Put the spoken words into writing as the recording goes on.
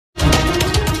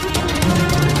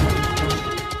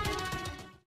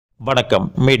வணக்கம்.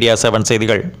 மீடியா 7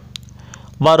 செய்திகள்.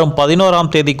 வரும் 11ஆம்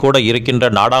தேதி கூட இருக்கின்ற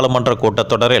நாடாளுமன்ற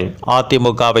கூட்டத்தொடரில்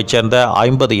அதிமுகவைச் சேர்ந்த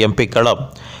 50 எம்பிக்களும்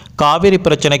காவிரி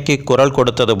பிரச்சினைக்கு குரல்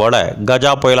கொடுத்தது போல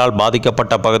கஜா புயலால்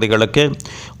பாதிக்கப்பட்ட பகுதிகளுக்கு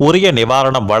உரிய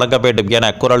நிவாரணம் வழங்க வேண்டும்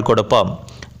என குரல் கொடுப்போம்.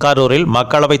 கரூரில்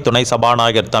மக்களவை துணை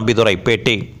சபாநாயகர் தம்பிதுரை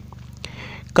பேட்டி.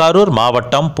 கரூர்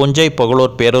மாவட்டம் புஞ்சை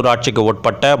புகழூர் பேரூராட்சிக்கு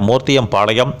உட்பட்ட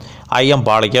மூர்த்தியம்பாளையம்,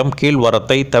 ஐயம்பாளையம்,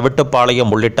 கீழ்வரத்தை,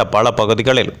 தவிட்டுப்பாளையம் உள்ளிட்ட பல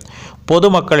பகுதிகளில்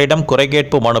பொதுமக்களிடம்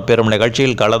குறைகேட்பு மனு பெறும்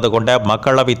நிகழ்ச்சியில் கலந்து கொண்ட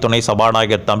மக்களவை துணை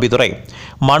சபாநாயகர் தம்பிதுரை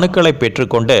மனுக்களை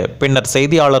பெற்றுக்கொண்டு பின்னர்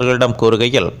செய்தியாளர்களிடம்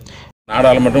கூறுகையில்,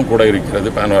 நாடாளுமன்றம் கூட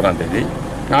இருக்கிறது 11ஆம் தேதி.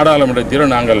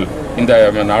 நாடாளுமன்றத்திலும் நாங்கள் இந்த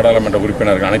நாடாளுமன்ற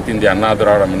உறுப்பினர்கள் அனைத்து இந்திய அண்ணா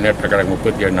திராவிட முன்னேற்ற கழகம்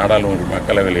 37 நாடாளுமன்ற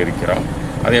மக்களவையில் இருக்கிறோம்.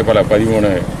 அதே போல்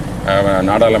 13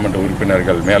 நாடாளுமன்ற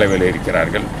உறுப்பினர்கள் மேலவையில்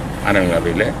இருக்கிறார்கள்.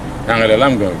 மாநிலங்களவையில் நாங்கள்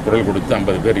எல்லாம் குரல் கொடுத்து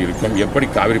 50 பேர் இருக்கோம். எப்படி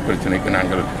காவிரி பிரச்சனைக்கு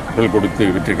நாங்கள் குரல் கொடுத்து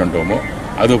வெற்றி கண்டோமோ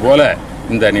அதுபோல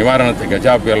இந்த நிவாரணத்தை,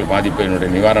 கஜா புயல் பாதிப்பினுடைய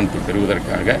நிவாரணத்தை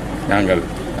பெறுவதற்காக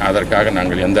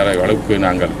நாங்கள் எந்த அளவுக்கு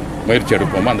நாங்கள் முயற்சி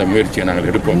எடுப்போமோ அந்த முயற்சியை நாங்கள்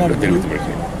எடுப்போம் என்று தெரிவித்துக்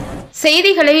கொள்கிறேன்.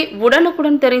 செய்திகளை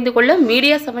உடனுக்குடன் தெரிந்து கொள்ள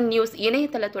மீடியா 7 நியூஸ்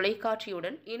இணையதள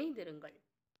தொலைக்காட்சியுடன் இணைந்திருங்கள்.